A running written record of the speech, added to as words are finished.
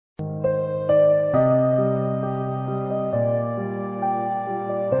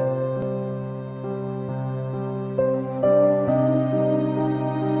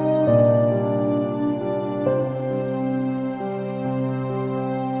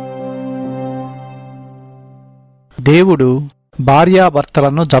దేవుడు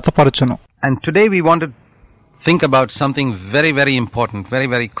భార్యాభర్తలను జతపరచును. And today we want to think about something very, very important, very,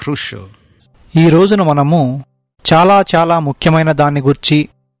 very crucial. ఈ రోజున మనము చాలా చాలా ముఖ్యమైన దాన్ని గురించి,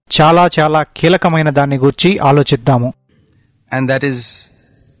 చాలా చాలా కీలకమైన దాన్ని గురించి ఆలోచిద్దాము. And that is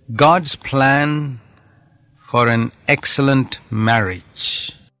God's plan for an excellent marriage.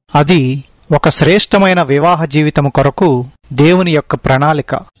 అది ఒక శ్రేష్టమైన వివాహ జీవితం కొరకు దేవుని యొక్క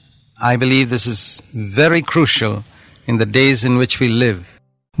ప్రణాళిక. I believe this is very crucial in the days in which we live.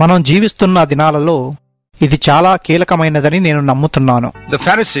 మనం జీవిస్తున్న దినాలలో ఇది చాలా కీలకమైనదని నేను నమ్ముతున్నాను. The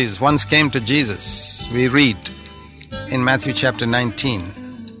Pharisees once came to Jesus, we read in Matthew chapter 19,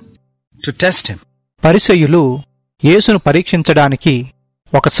 to test him. పరిసయ్యులు యేసును పరీక్షించడానికి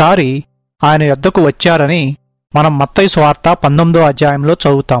ఒకసారి ఆయన యొద్దకు వచ్చారని మనం మత్తయి సువార్త 19వ అధ్యాయంలో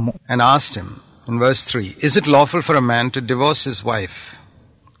చదువుతాము. And asked him in verse 3, is it lawful for a man to divorce his wife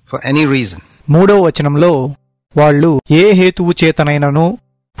for any reason? 3వ వచనంలో వాళ్ళు ఏ హేతువు చేతనైనను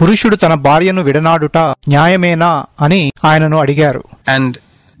పురుషుడు తన భార్యను విడనాడుట న్యాయమేనా అని ఆయనను అడిగారు. And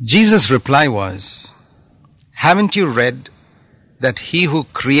Jesus' reply was, haven't you read that he who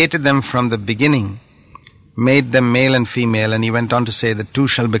created them from the beginning made them male and female, and he went on to say the two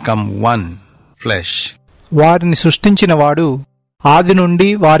shall become one flesh. వారిని సృష్టించిన వాడు ఆది నుండి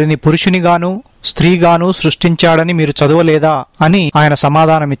వారిని పురుషునిగాను స్త్రీగాను సృష్టించాడని మీరు చదవలేదా అని ఆయన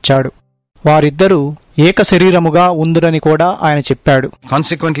సమాధానమిచ్చాడు. వారిద్దరూ ఏక శరీరముగా ఉందురని కూడా ఆయన చెప్పాడు.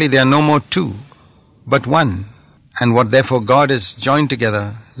 Consequently they are no more two but one, and what therefore God has joined together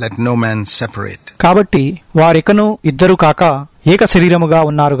let no man separate. కాబట్టి వారికను ఇద్దరు కాక ఏక శరీరముగా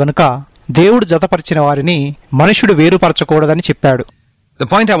ఉన్నారు గనుక దేవుడు జతపరిచిన వారిని మనుషుడు వేరుపరచకూడదని చెప్పాడు. The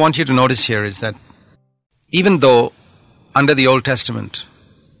point I want you to notice here is that even though under the Old Testament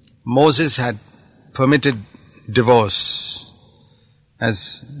Moses had permitted divorce, as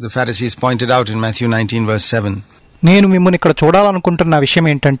the Pharisees pointed out in Matthew 19 verse 7. నేను మిమ్మల్ని ఇక్కడ చూడాలనుకుంటున్న విషయం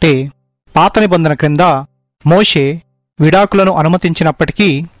ఏంటంటే, పాత నిబంధన క్రింద మోషే విడాకులను అనుమతించినప్పటికీ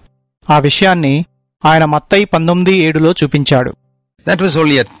ఆ విషయాన్ని ఆయన మత్తయి 19:7లో చూపించాడు. That was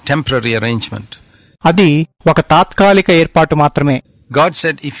only a temporary arrangement. అది ఒక తాత్కాలిక ఏర్పాటు మాత్రమే.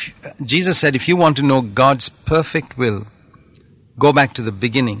 Jesus said, if you want to know God's perfect will, go back to the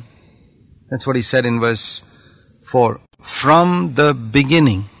beginning. That's what he said in verse 4. From the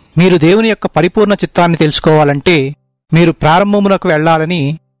beginning. మీరు దేవుని యొక్క పరిపూర్ణ చిత్తాన్ని తెలుసుకోవాలంటే మీరు ప్రారంభమునకు వెళ్ళాలని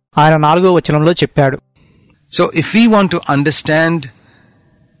ఆయన 4వ వచనంలో చెప్పాడు. So if we want to understand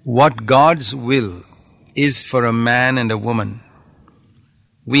what God's will is for a man and a woman,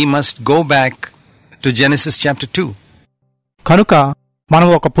 we must go back to Genesis chapter 2. కనుక మనం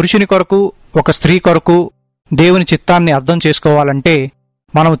ఒక పురుషుని కొరకు ఒక స్త్రీ కొరకు దేవుని చిత్తాన్ని అర్థం చేసుకోవాలంటే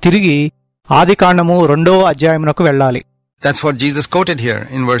మనం తిరిగి ఆదికాండము 2వ అధ్యాయమునకు వెళ్ళాలి. That's what Jesus quoted here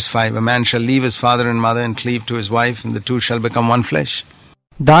in verse 5. A man shall leave his father and mother and cleave to his wife, and the two shall become one flesh.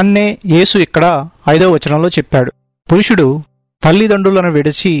 దాన్నే యేసు ఇక్కడ 5వ వచనంలో చెప్పాడు. పురుషుడు తల్లిదండ్రులను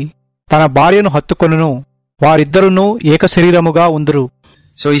విడిచి తన భార్యను హత్తుకొనును, వారిద్దరును ఏక శరీరముగా ఉందురు.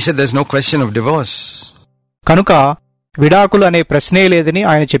 So he said there's no question of divorce. కనుక విడాకులు అనే ప్రశ్నే లేదని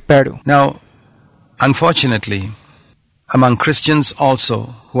ఆయన చెప్పాడు. Now, unfortunately, among Christians also,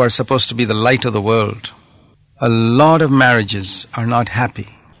 who are supposed to be the light of the world, a lot of marriages are not happy.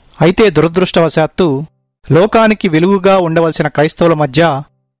 అయితే దురదృష్టవశాత్తు లోకానికి వెలుగుగా ఉండవలసిన క్రైస్తవుల మధ్య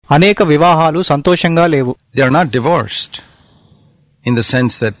అనేక వివాహాలు సంతోషంగా లేవు. They are not divorced in the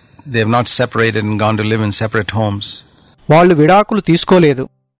sense that they have not separated and gone to live in separate homes. వాళ్ళు విడాకులు తీసుకోలేదు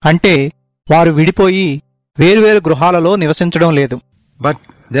అంటే వారు విడిపోయి వేర్వేరు గృహాలలో నివసించడం లేదు. But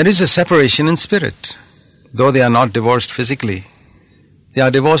there is a separation in spirit. Though they are not divorced physically, they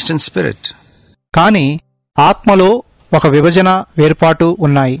are divorced in spirit. కానీ ఆత్మలో ఒక విభజన వేర్పాటు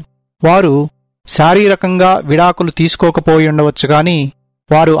ఉన్నాయి. వారు శారీరకంగా విడాకులు తీసుకోకపోయి ఉండవచ్చు గాని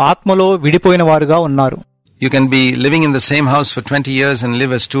వారు ఆత్మలో విడిపోయిన వారుగా ఉన్నారు. You can be living in the same house for 20 years and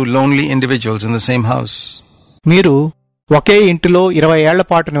live as two lonely individuals in the same house. మీరు ఒకే ఇంటిలో 20 ఏళ్ల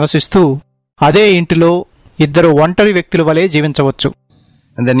పాటు నివసిస్తూ అదే ఇంటిలో ఇద్దరు ఒంటరి వ్యక్తుల వలె జీవించవచ్చు.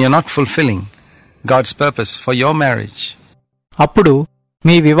 And then you're not fulfilling God's purpose for your marriage. అప్పుడు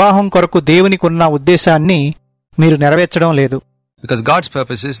మీ వివాహం కొరకు దేవునికున్న ఉద్దేశాన్ని మీరు నెరవేర్చడం లేదు. Because God's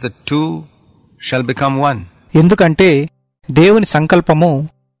purpose is that two shall become one. ఎందుకంటే దేవుని సంకల్పము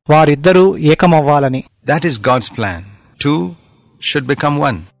వారిద్దరూ ఏకమవ్వాలని. That is God's plan. Two should become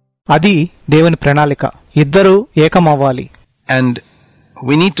one. అది దేవుని ప్రణాళిక. ఇద్దరూ ఏకమవ్వాలి. And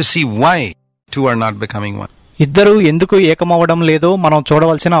we need to see why two are not becoming one. ఇద్దరూ ఎందుకు ఏకమవ్వడం లేదో మనం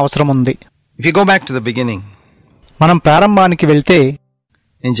చూడవలసిన అవసరం ఉంది. If you go back to the beginning, మనం ప్రారంభానికి వెళ్తే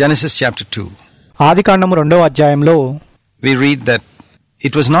in Genesis chapter 2, ఆదికాండము 2వ అధ్యాయంలో we read that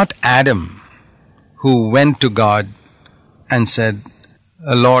it was not Adam who went to God and said,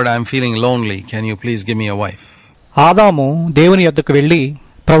 Lord, I'm feeling lonely. Can you please give me a wife? ఆదాము దేవుని యొద్దకు వెళ్లి,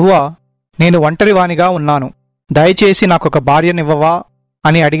 ప్రభువా, నేను ఒంటరివానిగా ఉన్నాను, దయచేసి నాకొక భార్యనివ్వవా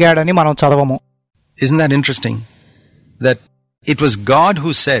అని అడిగాడని మనం చదవము. Isn't that interesting? That it was God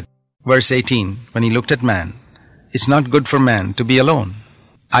who said, verse 18, when he looked at man, it's not good for man to be alone.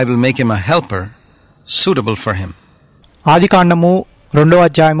 I will make him a helper suitable for him. ఆదికాండము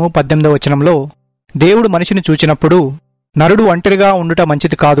 2:18 దేవుడు మనిషిని చూచినప్పుడు, నరుడు ఒంటరిగా ఉండుట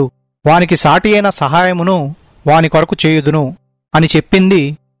మంచిది కాదు, వానికి సాటి అయిన సహాయమును వాని కొరకు చేయుదును అని చెప్పింది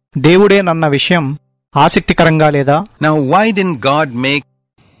దేవుడేనన్న విషయం ఆసక్తికరంగా లేదా? Now why didn't God make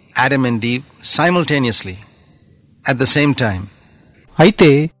Adam and Eve simultaneously at the same time? అయితే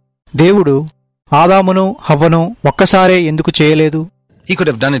దేవుడు ఆదామును హవ్వను ఒక్కసారే ఎందుకు చేయలేదు? He could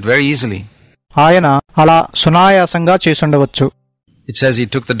have done it very easily. ఆయన అలా సునాయాసంగా చేసుండవచ్చు. It says he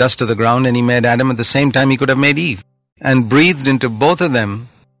took the dust of the ground and he made Adam. At the same time he could have made Eve and breathed into both of them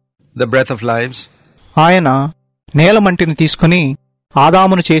the breath of lives. ఆయన నేలమంటిని తీసుకుని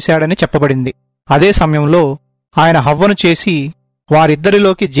ఆదామును చేశాడని చెప్పబడింది. అదే సమయంలో ఆయన హవ్వను చేసి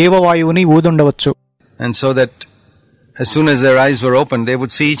వారిద్దరిలోకి జీవవాయువుని ఊదుండవచ్చు. And so that as soon as their eyes were opened they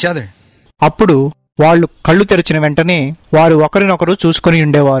would see each other. అప్పుడు వాళ్ళు కళ్ళు తెరిచిన వెంటనే వారు ఒకరినొకరు చూసుకుని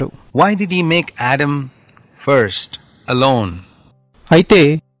ఉండేవారు. Why did he make Adam first alone? అయితే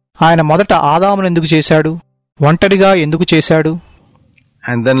ఆయన మొదట ఆదామును ఎందుకు చేశాడు? ఒంటరిగా ఎందుకు చేశాడు?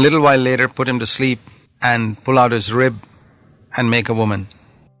 And then little while later put him to sleep and pull out his rib and make a woman.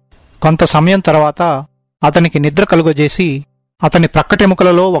 కొంత సమయం తర్వాత అతనికి నిద్ర కలుగజేసి అతని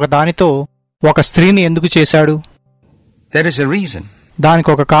ప్రక్కటెముకలలో ఒక దానితో ఒక స్త్రీని ఎందుకు చేశాడు? There is a reason. దానికి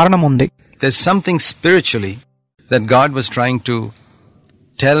ఒక కారణం ఉంది. There's something spiritually that God was trying to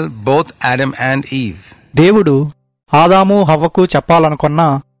tell both Adam and Eve. దేవుడు ఆదాము హవ్వకు చెప్పాలనుకున్న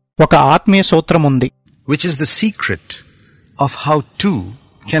ఒక ఆత్మీయ సూత్రం ఉంది. Which is the secret of how two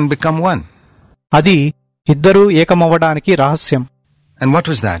can become one. అది ఇద్దరూ ఏకమవ్వడానికి రహస్యం. And what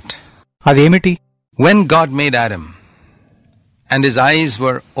was that? అదేమిటి? When God made Adam and his eyes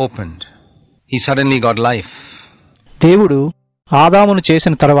were opened, he suddenly got life. దేవుడు ఆదామును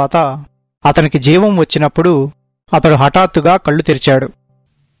చేసిన తర్వాత అతనికి జీవం వచ్చినప్పుడు అతడు హఠాత్తుగా కళ్ళు తెరిచాడు.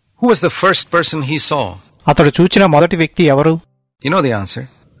 Who was the first person he saw? అతడు చూచిన మొదటి వ్యక్తి ఎవరు? You know the answer.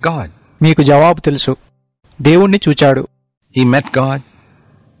 God. మీకు జవాబు తెలుసు. దేవుణ్ణి చూచాడు. He met God.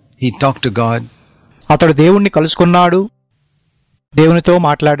 He talked to God. అతడు దేవుణ్ణి కలుసుకున్నాడు. దేవునితో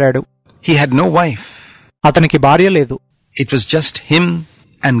మాట్లాడాడు. He had no wife. అతనికి భార్య లేదు. It was just him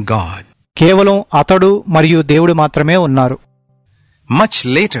and God. కేవలం అతడు మరియు దేవుడు మాత్రమే ఉన్నారు. Much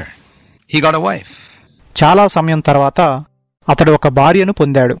later, he got a wife. చాలా సమయం తర్వాత అతడు ఒక భార్యను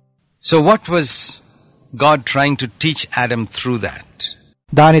పొందాడు. So what was God trying to teach Adam through that?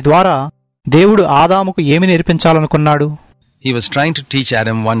 దాని ద్వారా దేవుడు ఆదాముకు ఏమి నేర్పించాలనుకున్నాడు? He was trying to teach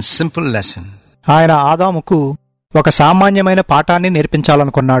Adam one simple lesson. ఆయన ఆదాముకు ఒక సామాన్యమైన పాఠాన్ని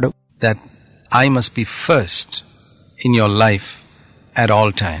నేర్పించాలనుకున్నాడు. That I must be first in your life at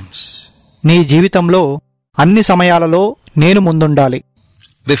all times. నీ జీవితంలో అన్ని సమయాలలో నేను ముందుండాలి.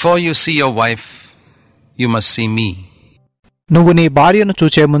 Before you see your wife, you must see me. నువ్వు నీ భార్యను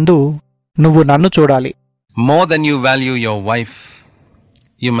చూచే ముందు నువ్వు నన్ను చూడాలి. More than you value your wife,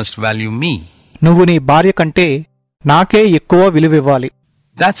 you must value me. నువ్వు నీ భార్య కంటే నాకే ఎక్కువ విలువివ్వాలి.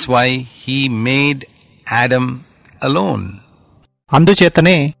 That's why he made Adam alone.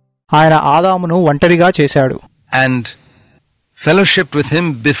 అందుచేతనే ఆయన ఆదామును ఒంటరిగా చేశాడు. And fellowshiped with him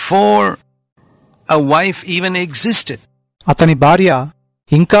before a wife even existed. అతని భార్య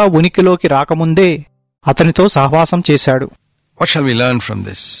ఇంకా ఉనికిలోకి రాకముందే అతనితో సహవాసం చేశాడు. What shall we learn from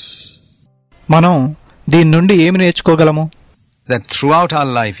this? మనం దీని నుండి ఏమి నేర్చుకోగలము? That throughout our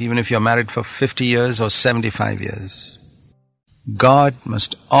life, even if you're married for 50 years or 75 years, God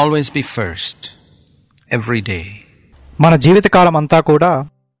must always be first, every day. మన జీవితకాలం అంతా కూడా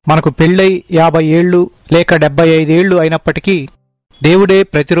మనకు పెళ్ళై 50 ఏళ్ళు లేక 75 ఏళ్ళు అయినప్పటికీ దేవుడే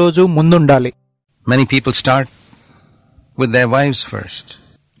ప్రతిరోజు ముందుండాలి. Many people start with their wives first,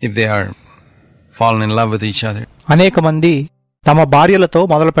 if they are fallen in love with each other. అనేక మంది తమ భార్యలతో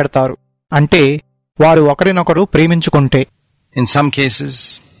మొదలు పెడతారు, అంటే వారు ఒకరినొకరు ప్రేమించుకుంటే. In some cases,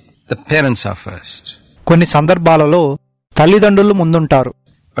 the parents are first. కొన్ని సందర్భాలలో తల్లిదండ్రులు ముందుంటారు.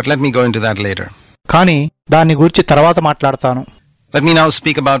 But let me go into that later. కానీ దాన్ని గూర్చి తర్వాత మాట్లాడతాను. Let me now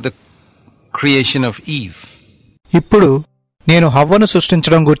speak about the creation of Eve. ఇప్పుడు నేను హవ్వను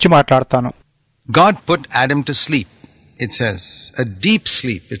సృష్టించడం గురించి మాట్లాడతాను. God put Adam to sleep, it says, a deep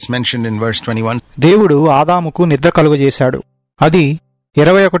sleep. It's mentioned in verse 21. దేవుడు ఆదాముకు నిద్ర కలుగజేశాడు. అది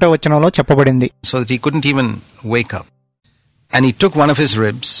 21వ వచనంలో చెప్పబడింది. So that he couldn't even wake up. And he took one of his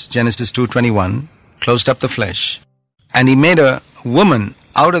ribs, Genesis 2:21, closed up the flesh, and he made a woman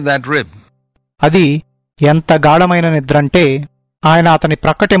out of that rib. అది ఎంత గాఢమైన నిద్రంటే ఆయన అతని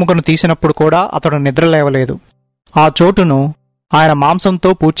ప్రక్కటెముకను తీసినప్పుడు కూడా అతడు నిద్రలేవలేదు. ఆ చోటును ఆయన మాంసంతో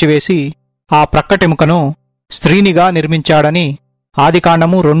పూడ్చివేసి ఆ ప్రక్కటెముకను స్త్రీనిగా నిర్మించాడని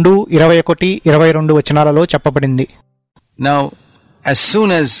ఆదికాండము 2:21-22 వచనాలలో చెప్పబడింది. Now, as soon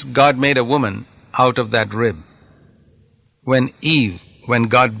as God made a woman out of that rib, when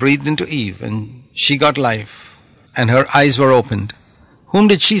God breathed into Eve and she got life and her eyes were opened, whom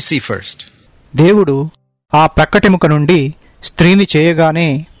did she see first? దేవుడు ఆ ప్రక్కటెముక నుండి స్త్రీని చేయగానే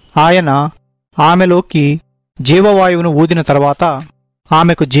ఆయన ఆమెలోకి జీవవాయువును ఊదిన తర్వాత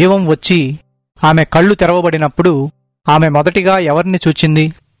ఆమెకు జీవం వచ్చి ఆమె కళ్ళు తెరవబడినప్పుడు ఆమె మొదటిగా ఎవరిని చూచింది?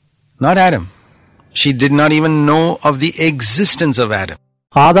 Not Adam. She did not even know of the existence of Adam.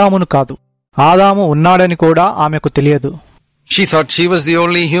 ఆదామును కాదు, ఆదాము ఉన్నాడని కూడా ఆమెకు తెలియదు. She thought she was the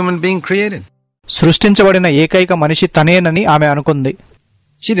only human being created. సృష్టించబడిన ఏకైక మనిషి తనేనని ఆమె అనుకుంది.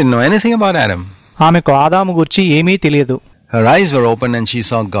 She didn't know anything about Adam. ఆమెకు ఆదాము గురించి ఏమీ తెలియదు. Her eyes were open and she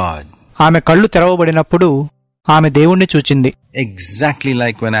saw God. ఆమె కళ్ళు తెరవబడినప్పుడు ఆమె దేవుణ్ణి చూచింది. Exactly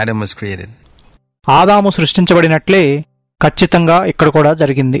like when Adam was created. ఆదాము సృష్టించబడినట్లే ఖచ్చితంగా ఇక్కడ కూడా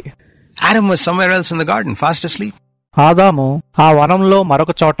జరిగింది. Adam was somewhere else in the garden, fast asleep. ఆదాము ఆ వనంలో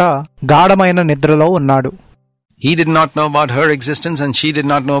మరొక చోట గాఢమైన నిద్రలో ఉన్నాడు. He did not know about her existence and she did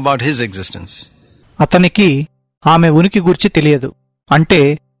not know about his existence. అతనికి ఆమె ఉనికి గురించి తెలియదు, అంటే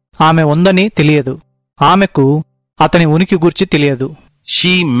ఆమె ఉందని తెలియదు. ఆమెకు అతని ఉనికి గురించి తెలియదు.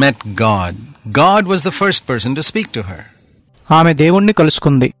 She met God. God was the first person to speak to her. ఆమె దేవుణ్ణి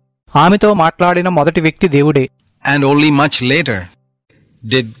కలుసుకుంది. ఆమెతో మాట్లాడిన మొదటి వ్యక్తి దేవుడే. And only much later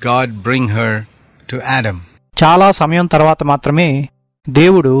did God bring her to Adam. చాలా సమయం తర్వాత మాత్రమే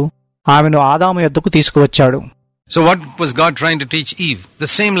దేవుడు ఆమెను ఆదాము యొద్దకు తీసుకువచ్చాడు. So what was God trying to teach Eve?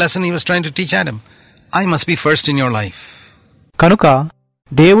 The same lesson he was trying to teach Adam. I must be first in your life. కనుక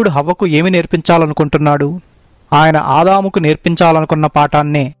దేవుడు హవ్వకు ఏమి నేర్పించాలనుకుంటున్నాడు? ఆయన ఆదాముకు నేర్పించాలనుకున్న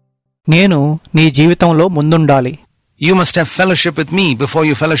పాఠాన్నే, నేను నీ జీవితంలో ముందుండాలి. You must have fellowship with me before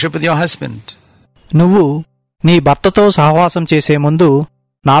you fellowship with your husband. నువ్వు నీ భర్తతో సహవాసం చేసే ముందు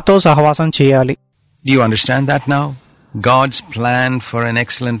నాతో సహవాసం చేయాలి. Do you understand that now? God's plan for an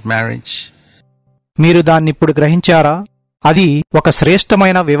excellent marriage. మీరు దాన్నిప్పుడు గ్రహించారా? అది ఒక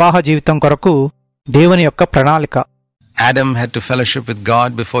శ్రేష్టమైన వివాహ జీవితం కొరకు దేవుని యొక్క ప్రణాళిక. Adam had to fellowship with God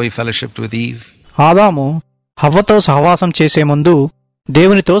before he fellowshipped with Eve. ఆదాము హవ్వతో సహవాసం చేసే ముందు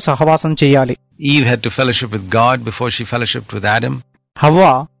దేవునితో సహవాసం చేయాలి. Eve had to fellowship with God before she fellowshipped with Adam. హవ్వ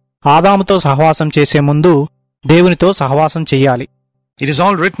ఆదాముతో సహవాసం చేసే ముందు దేవునితో సహవాసం చెయ్యాలి. It is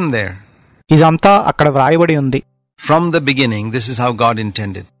all written there. ఇదంతా అక్కడ వ్రాయబడి ఉంది. From the beginning, this is how God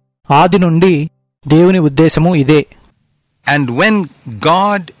intended. ఆది నుండి దేవుని ఉద్దేశము ఇదే. And when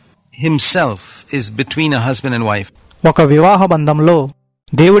God himself is between a husband and wife, ఒక వివాహ బంధంలో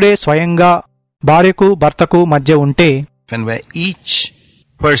దేవుడే స్వయంగా భార్యకు భర్తకు మధ్య ఉంటే, and where each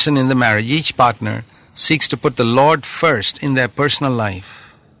person in the marriage, each partner seeks to put the Lord first in their personal life,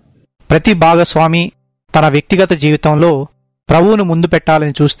 ప్రతి భాగస్వామి తన వ్యక్తిగత జీవితంలో ప్రభువును ముందు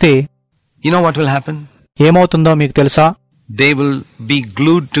పెట్టాలని చూస్తే, you know what will happen? ఏమవుతుందో మీకు తెలుసా? They will be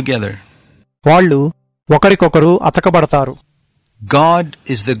glued together. వాళ్ళు ఒకరికొకరు అతకబడతారు. God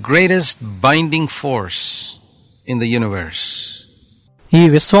is the greatest binding force in the universe. ఈ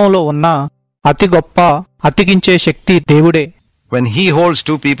విశ్వంలో ఉన్న అతి గొప్ప అతికించే శక్తి దేవుడే. When he holds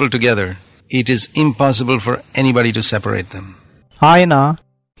two people together, it is impossible for anybody to separate them. ఆయన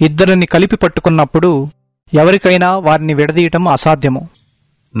ఇద్దరిని కలిపి పట్టుకున్నప్పుడు ఎవరికైనా వారిని విడదీయటం అసాధ్యము.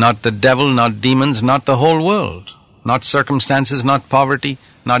 Not the devil, not demons, not the whole world, not circumstances, not poverty,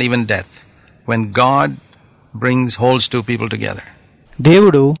 not even death. When God holds two people together.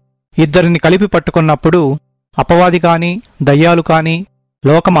 దేవుడు ఇద్దరిని కలిపి పట్టుకున్నప్పుడు అపవాది కాని, దయ్యాలు కాని,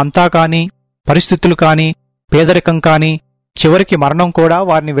 లోకం అంతా కాని, పరిస్థితులు కాని, పేదరికం కాని, చివరికి మరణం కూడా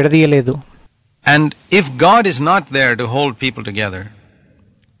వారిని విడదీయలేదు. And if God is not there to hold people together,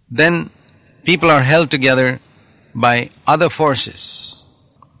 then people are held together by other forces.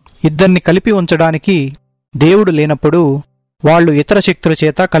 ఇద్దరిని కలిపి ఉంచడానికి దేవుడు లేనప్పుడు వాళ్ళు ఇతర శక్తుల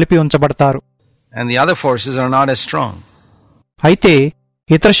చేత కలిపి ఉంచబడతారు. And the other forces are not as strong. అయితే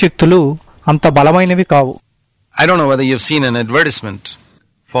ఇతర శక్తులు అంత బలమైనవి కావు. I don't know whether you've seen an advertisement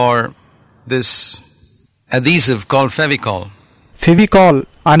for this adhesive called Fevicol. Fevicol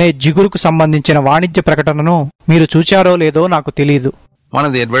అనే జిగురుకు సంబంధించిన వాణిజ్య ప్రకటనను మీరు చూచారో లేదో నాకు తెలీదు. One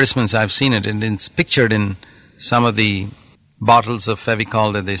of the advertisements, I've seen it, and it's pictured in some of the bottles of Fevicol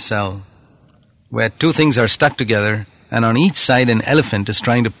that they sell, where two things are stuck together and on each side an elephant is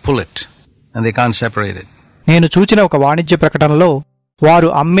trying to pull it and they can't separate it. నేను చూచిన ఒక వాణిజ్య ప్రకటనలో వారు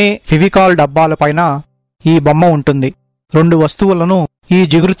అమ్మే ఫెవికాల్ డబ్బాలపైన ఈ బొమ్మ ఉంటుంది. 2 వస్తువులను ఈ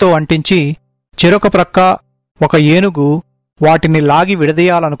జిగురుతో అంటించి చెరొక ప్రక్క ఒక ఏనుగు వాటిని లాగి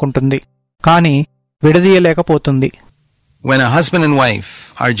విడదీయాలనుకుంటుంది, కాని విడదీయలేకపోతుంది. When a husband and wife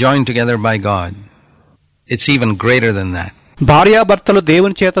are joined together by God, it's even greater than that. భార్యాభర్తలు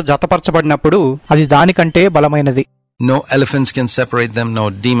దేవుని చేత జతపరచబడినప్పుడు అది దానికంటే బలమైనది. No elephants can separate them, no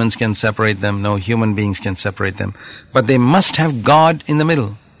demons can separate them, no human beings can separate them. But they must have God in the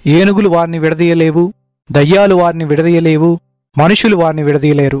middle. ఏనుగులు వారిని విడదీయలేవు, దయ్యాలు వారిని విడదీయలేవు, మనుషులు వారిని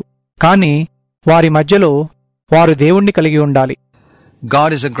విడదీయలేరు. కాని వారి మధ్యలో వారు దేవుణ్ణి కలిగి ఉండాలి.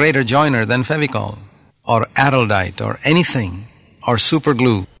 God is a greater joiner than Fevicol or Araldite or anything or super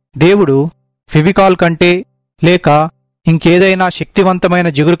glue. దేవుడు ఫెవికాల్ కంటే లేక ఇంకేదైనా శక్తివంతమైన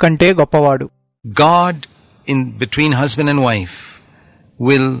జిగురు కంటే గొప్పవాడు. God in between husband and wife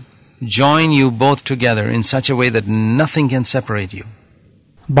will join you both together in such a way that nothing can separate you.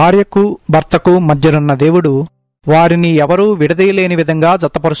 భార్యకు భర్తకు మధ్యనున్న దేవుడు వారిని ఎవరూ విడదీయలేని విధంగా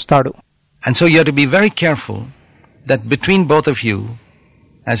జతపరుస్తాడు. And so you have to be very careful that between both of you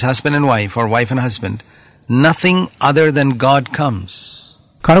as husband and wife or wife and husband, nothing other than God comes.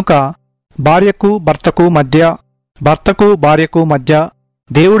 కనుక భార్యకు భర్తకు మధ్య, భర్తకు భార్యకు మధ్య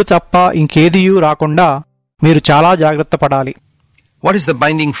దేవుడు తప్ప ఇంకేదియూ రాకుండా మీరు చాలా జాగ్రత్త పడాలి. What is the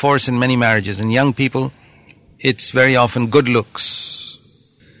binding force in many marriages? In young people, it's very often good looks.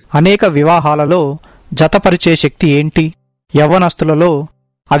 అనేక వివాహాలలో జతపరిచే శక్తి ఏంటి? యవ్వనస్తులలో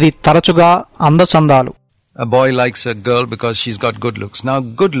అది తరచుగా అందచందాలు. A boy likes a girl because she's got good looks. Now,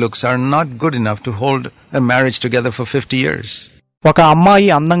 good looks are not good enough to hold a marriage together for 50 years. ఒక అమ్మాయి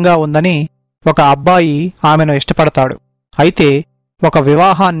అందంగా ఉందని ఒక అబ్బాయి ఆమెను ఇష్టపడతాడు. అయితే ఒక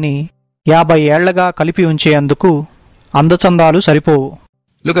వివాహాన్ని 50 ఏళ్లగా కలిపి ఉంచేందుకు అందచందాలు సరిపోవు.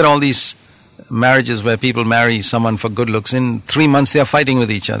 Look at all these marriages where people marry someone for good looks. In 3 months they are fighting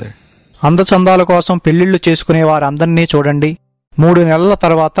with each other. అందచందాల కోసం పెళ్లిళ్లు చేసుకునే వారందరినీ చూడండి. 3 నెలల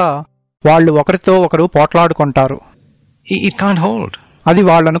తర్వాత వాళ్లు ఒకరితో ఒకరు పోట్లాడుకుంటారు. It can't hold. అది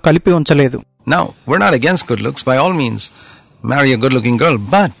వాళ్లను కలిపి ఉంచలేదు. Now, we're not against good looks. By all means, marry a good-looking girl.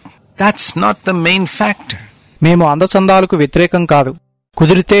 But that's not the main factor. మేము అందచందాలకు వ్యతిరేకం కాదు.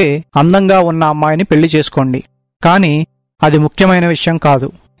 కుదిరితే అందంగా ఉన్న అమ్మాయిని పెళ్లి చేసుకోండి. కానీ అది ముఖ్యమైన విషయం కాదు.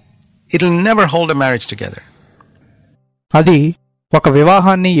 It'll never hold a marriage together. అది ఒక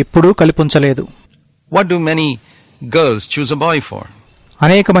వివాహాన్ని ఎప్పుడూ కలిపుంచలేదు. What do many girls choose a boy for?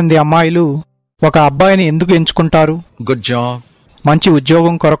 అనేక మంది అమ్మాయిలు ఒక అబ్బాయిని ఎందుకు ఎంచుకుంటారు? Good job, మంచి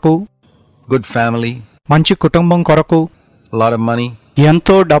ఉద్యోగం కొరకు, good family, మంచి కుటుంబం కొరకు, a lot of money.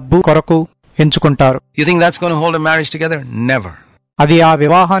 ఎంతో డబ్బు కొరకు ఎంచుకుంటారు. You think that's going to hold a marriage together? Never. అది ఆ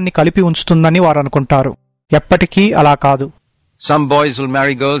వివాహాన్ని కలిపి ఉంచుతుందని వారు అనుకుంటారు. ఎప్పటికీ అలా కాదు. Some boys will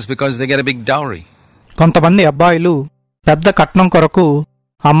marry girls because they get a big dowry. కొంతమంది అబ్బాయిలు పెద్ద కట్నం కొరకు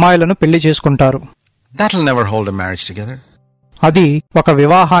అమ్మాయిలను పెళ్లి చేసుకుంటారు. That'll never hold a marriage together. అది ఒక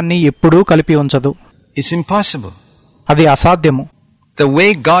వివాహాన్ని ఎప్పుడూ కలిపి ఉంచదు. It's impossible. అది అసాధ్యము. The way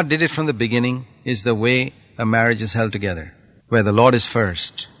God did it from the beginning is the way a marriage is held together, where the Lord is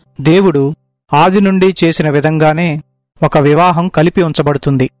first. దేవుడు ఆది నుండి చేసిన విధంగానే ఒక వివాహం కలిపి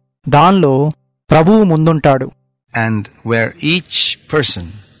ఉంచబడుతుంది. దానిలో ప్రభువు ముందుంటాడు. And where each person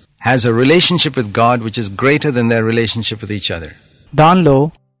has a relationship with God which is greater than their relationship with each other. దానిలో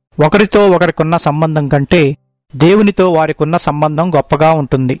ఒకరితో ఒకరికున్న సంబంధం కంటే దేవునితో వారికున్న సంబంధం గొప్పగా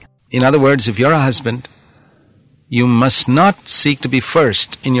ఉంటుంది. In other words, if you're a husband, you must not seek to be first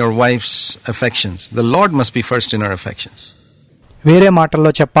in your wife's affections. The Lord must be first in her affections. వేరే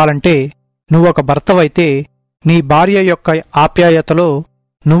మాటల్లో చెప్పాలంటే, నువ్వు ఒక భర్తవైతే నీ భార్య యొక్క ఆప్యాయతలో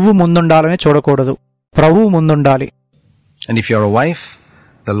నువ్వు ముందుండాలని చూడకూడదు, ప్రభువు ముందుండాలి. And if you're a wife,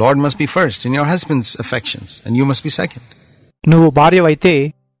 the Lord must be first in your husband's affections, and you must be second. నువ్వు భార్యవైతే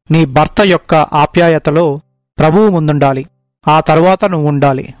నీ భర్త యొక్క ఆప్యాయతలో ప్రభువు ముందుండాలి, ఆ తరువాత నువ్వు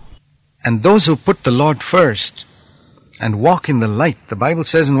ఉండాలి. And those who put the Lord first and walk in the light, the Bible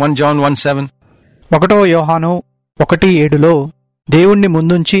says in 1 John 1:7, 1 యోహాను 1:7లో దేవుణ్ణి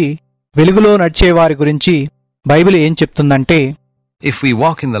ముందుంచి వెలుగులో నడిచేవారి గురించి బైబిల్ ఏం చెప్తుందంటే, if we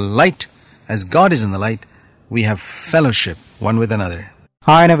walk in the light as God is in the light, we have fellowship one with another.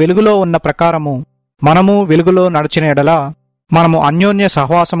 ఆయన వెలుగులో ఉన్న ప్రకారము మనము వెలుగులో నడిచిన ఎడల మనము అన్యోన్య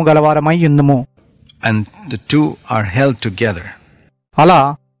సహవాసము గలవారమై యుందుము. And the two are held together. అలా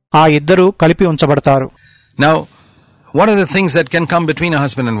ఆ ఇద్దరు కలిపి ఉంచబడతారు. Now, what are the things that can come between a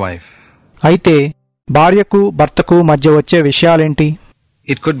husband and wife? అయితే భార్యకు భర్తకు మధ్య వచ్చే విషయాలేంటి?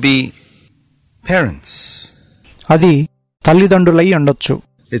 It could be parents. అది తల్లిదండ్రులై ఉండొచ్చు.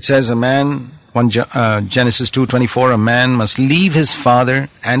 It says a man, Genesis 2:24, a man must leave his father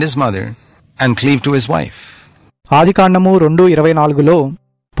and his mother and cleave to his wife. ఆదికాండము 2:24లో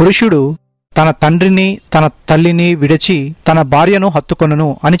పురుషుడు తన తండ్రిని తన తల్లిని విడిచి తన భార్యను హత్తుకొనును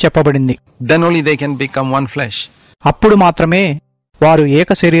అని చెప్పబడింది. Then only they can become one flesh. అప్పుడు మాత్రమే వారు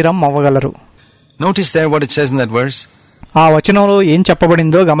ఏక శరీరం అవ్వగలరు. Notice there what it says in that verse. ఆ వచనంలో ఏం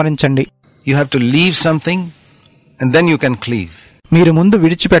చెప్పబడిందో గమనించండి. You have to leave something and then you can cleave. మీరు ముందు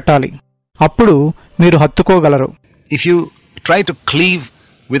విడిచిపెట్టాలి, అప్పుడు మీరు హత్తుకోగలరు. If you try to cleave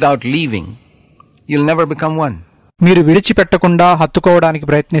without leaving, you'll never become one. మీరు విడిచిపెట్టకుండా హత్తుకోవడానికి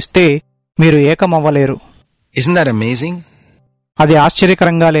ప్రయత్నిస్తే మీరు ఏకమవ్వలేరు. Isn't that amazing? అది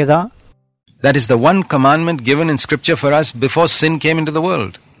ఆశ్చర్యకరంగా లేదా? That is the one commandment given in scripture for us before sin came into the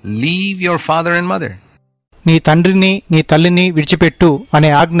world. Leave your father and mother. నీ తండ్రిని నీ తల్లిని విడిచిపెట్టు అనే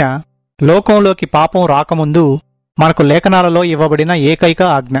ఆజ్ఞ లోకంలోకి పాపం రాకముందు మనకు లేఖనాలలో ఇవ్వబడిన ఏకైక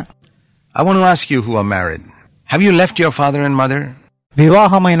ఆజ్ఞ. I want to ask you who are married. Have you left your father and mother?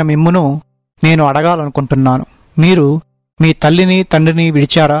 వివాహమైన మిమ్మును నేను అడగాలనుకుంటున్నాను, మీరు మీ తల్లిని తండ్రిని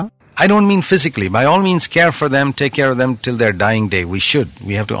విడిచారా? I don't mean physically. By all means care for them, take care of them till their dying day. We should.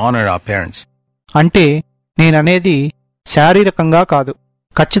 We have to honor our parents. అంటే నేననేది శారీరకంగా కాదు.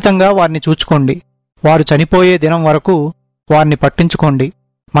 ఖచ్చితంగా వారిని చూచుకోండి. వారు చనిపోయే దినం వరకు వారిని పట్టించుకోండి.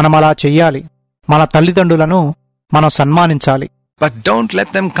 మనమలా చెయ్యాలి. మన తల్లిదండ్రులను మనం సన్మానించాలి. But don't let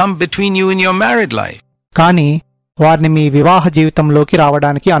them come between you in your married life. కానీ వారిని మీ వివాహ జీవితంలోకి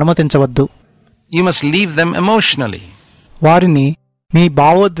రావడానికి అనుమతించవద్దు. You must leave them emotionally. వారిని మీ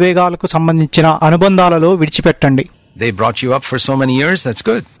భావోద్వేగాలకు సంబంధించిన అనుబంధాలలో విడిచిపెట్టండి. They brought you up for so many years, that's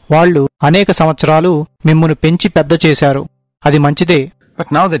good. వాళ్ళు అనేక సంవత్సరాలు మిమ్మును పెంచి పెద్ద చేశారు, అది మంచిదే. But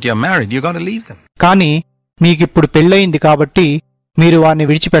now that you're married, you got to leave them. కానీ మీకిప్పుడు పెళ్ళయింది కాబట్టి మీరు వారిని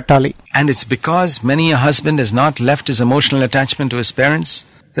విడిచిపెట్టాలి. And it's because many a husband has not left his emotional attachment to his parents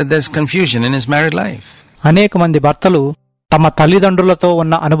that there's confusion in his married life. అనేక మంది భర్తలు తమ తల్లిదండ్రులతో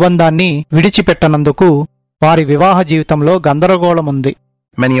ఉన్న అనుబంధాన్ని విడిచిపెట్టనందుకు వారి వివాహ జీవితంలో గందరగోళముంది.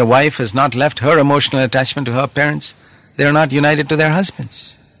 Many a wife has not left her emotional attachment to her parents. They are not united to their husbands.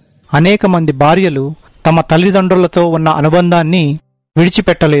 అనేక మంది భార్యలు తమ తల్లిదండ్రులతో ఉన్న అనుబంధాన్ని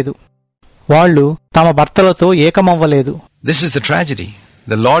విడిచిపెట్టలేదు. వాళ్ళు తమ భర్తలతో ఏకమవ్వలేదు. This is the tragedy.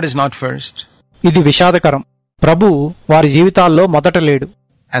 The Lord is not first. ఇది విషాదకరం. ప్రభువు వారి జీవితాల్లో మొదట లేడు.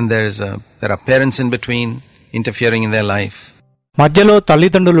 And there are parents in between interfering in their life. మధ్యలో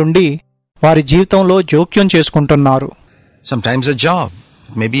తల్లిదండ్రులుండి వారి జీవితంలో జోక్యం చేసుకుంటున్నారు. Sometimes a job.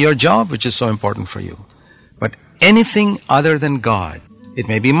 It may be your job which is so important for you. But anything other than God. It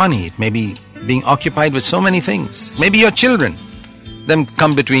may be money. It may be being occupied with so many things. Maybe your children. Them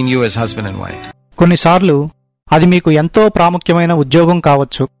come between you as husband and wife. కొన్నిసార్లు అది మీకు ఎంతో ప్రాముఖ్యమైన ఉద్యోగం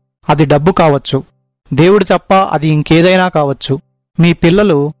కావచ్చు, అది డబ్బు కావచ్చు, దేవుడి తప్ప అది ఇంకేదైనా కావచ్చు. మీ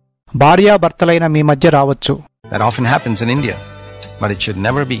పిల్లలు భార్యాభర్తలైన మీ మధ్య రావచ్చు. That often happens in India, but it should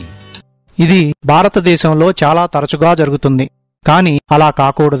never be. ఇది భారతదేశంలో చాలా తరచుగా జరుగుతుంది, కానీ అలా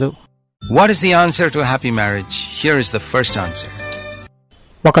కాకూడదు. What is the answer to a happy marriage? Here is the first answer.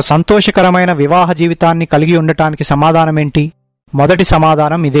 ఒక సంతోషకరమైన వివాహ జీవితాన్ని కలిగి ఉండటానికి సమాధానమేంటి? మొదటి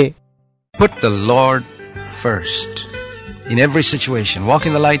సమాధానం ఇదే. Put the Lord first. In every situation, walk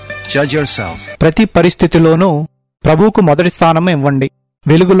in the light, judge yourself. ప్రతి పరిస్థితిలోనూ ప్రభువుకు మొదటి స్థానం ఇవ్వండి.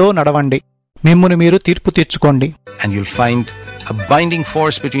 వెలుగులో నడవండి. మిమ్మును మీరు తీర్పు తీర్చుకోండి. And you'll find a binding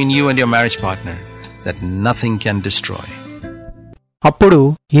force between you and your marriage partner that nothing can destroy. అప్పుడు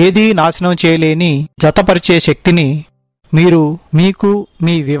ఏదీ నాశనం చేయలేని జతపరిచే శక్తిని మీరు మీకు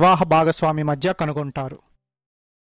మీ వివాహ భాగస్వామి మధ్య కనుగొంటారు.